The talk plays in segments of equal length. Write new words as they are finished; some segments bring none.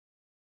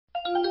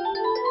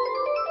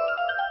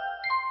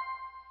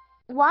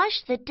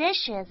Wash the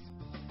dishes.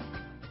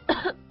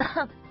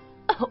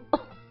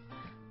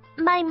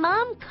 My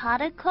mom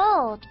caught a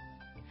cold.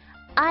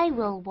 I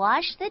will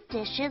wash the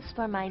dishes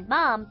for my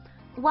mom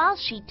while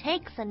she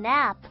takes a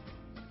nap.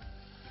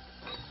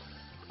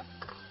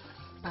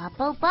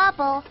 Bubble,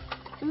 bubble,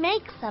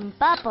 make some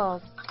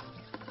bubbles.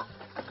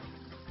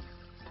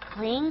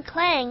 Cling,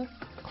 clang,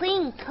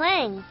 cling,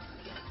 clang,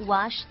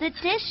 wash the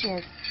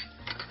dishes.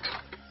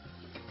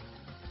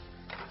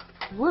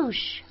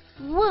 Whoosh,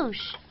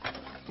 whoosh,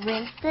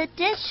 rinse the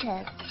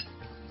dishes.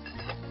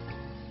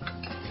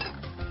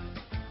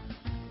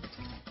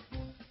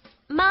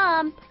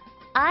 Mom,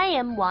 I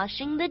am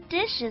washing the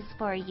dishes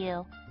for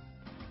you.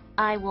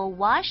 I will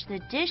wash the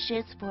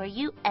dishes for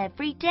you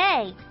every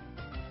day.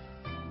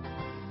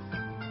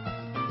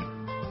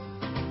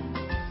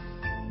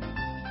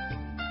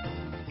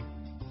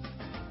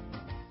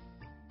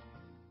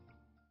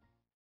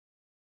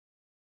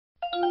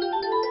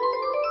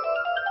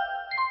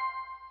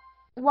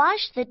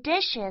 Wash the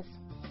dishes.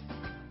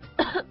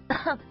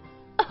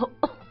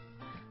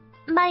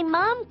 My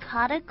mom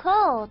caught a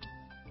cold.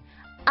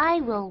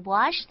 I will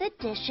wash the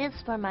dishes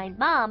for my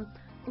mom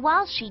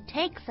while she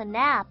takes a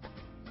nap.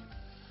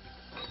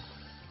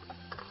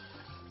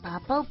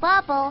 Bubble,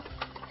 bubble,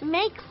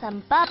 make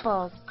some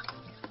bubbles.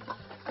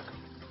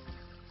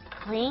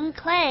 Cling,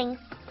 clang,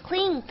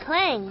 cling,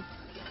 clang,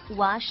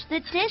 wash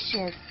the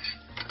dishes.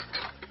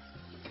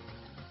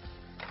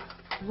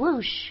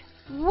 Whoosh,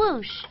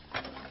 whoosh,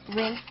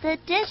 rinse the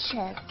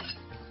dishes.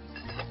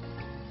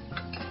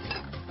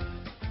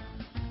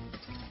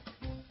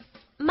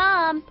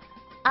 Mom,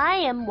 I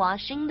am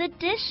washing the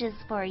dishes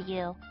for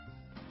you.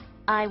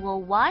 I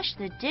will wash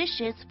the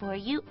dishes for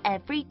you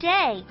every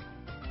day.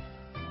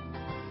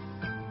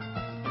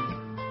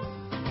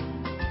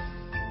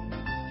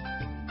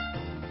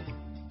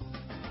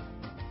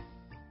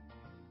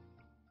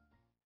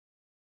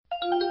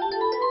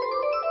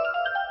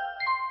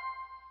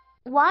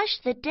 Wash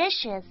the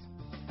dishes.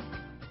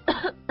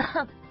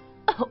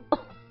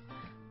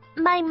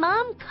 My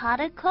mom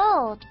caught a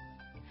cold.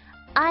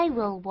 I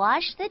will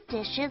wash the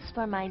dishes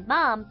for my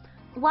mom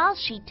while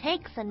she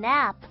takes a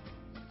nap.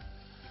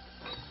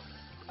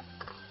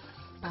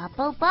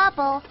 Bubble,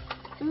 bubble,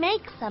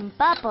 make some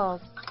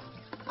bubbles.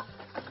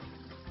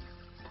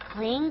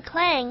 Cling,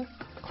 clang,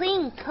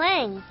 cling,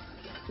 clang,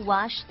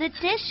 wash the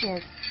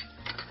dishes.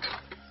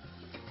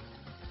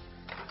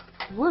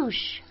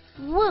 Whoosh,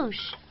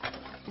 whoosh,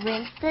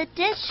 rinse the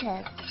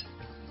dishes.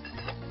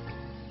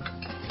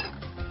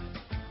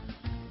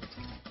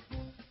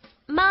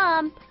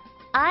 Mom,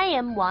 I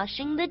am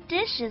washing the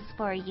dishes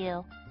for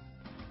you.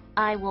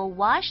 I will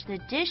wash the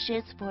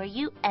dishes for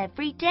you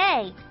every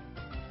day.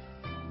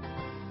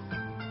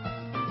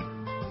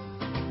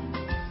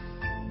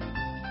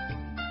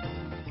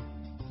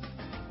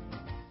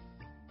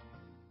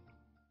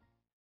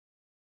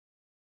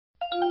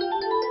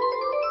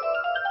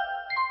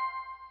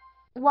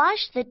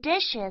 Wash the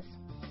dishes.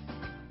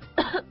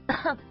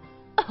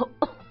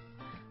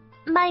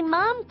 My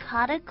mom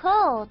caught a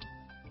cold.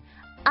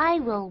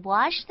 I will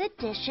wash the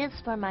dishes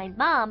for my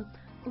mom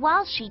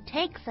while she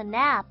takes a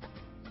nap.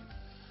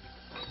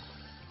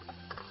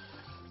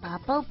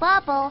 Bubble,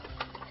 bubble,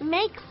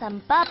 make some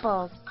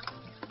bubbles.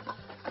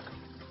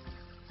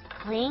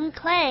 Cling,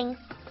 clang,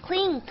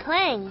 cling,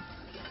 clang,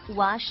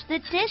 wash the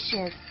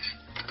dishes.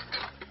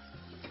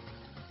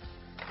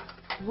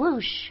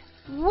 Whoosh,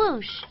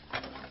 whoosh,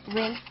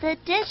 rinse the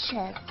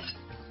dishes.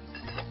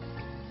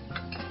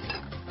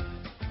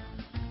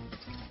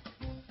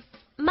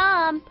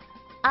 Mom,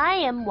 I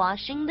am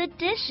washing the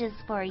dishes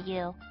for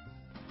you.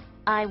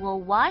 I will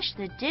wash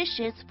the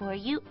dishes for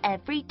you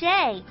every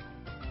day.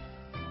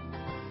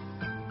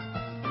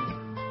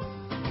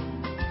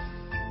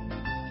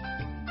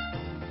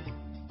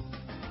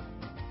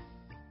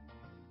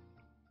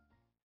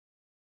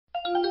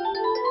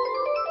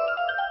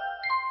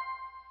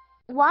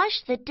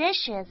 Wash the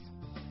dishes.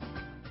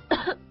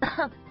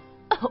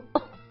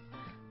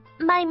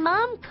 My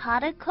mom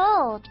caught a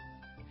cold.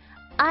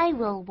 I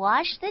will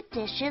wash the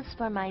dishes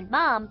for my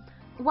mom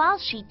while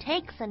she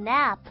takes a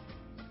nap.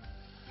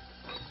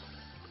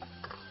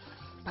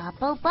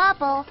 Bubble,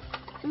 bubble,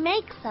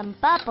 make some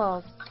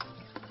bubbles.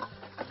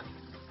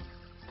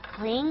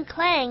 Cling,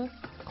 clang,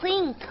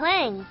 cling,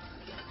 clang,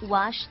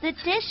 wash the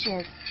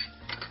dishes.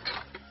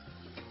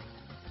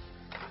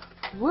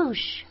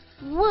 Whoosh,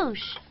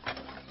 whoosh,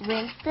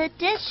 rinse the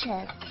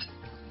dishes.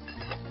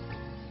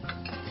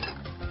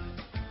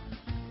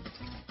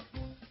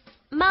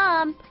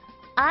 Mom,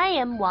 I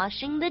am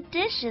washing the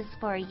dishes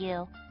for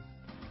you.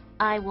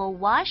 I will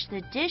wash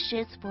the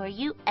dishes for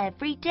you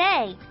every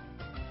day.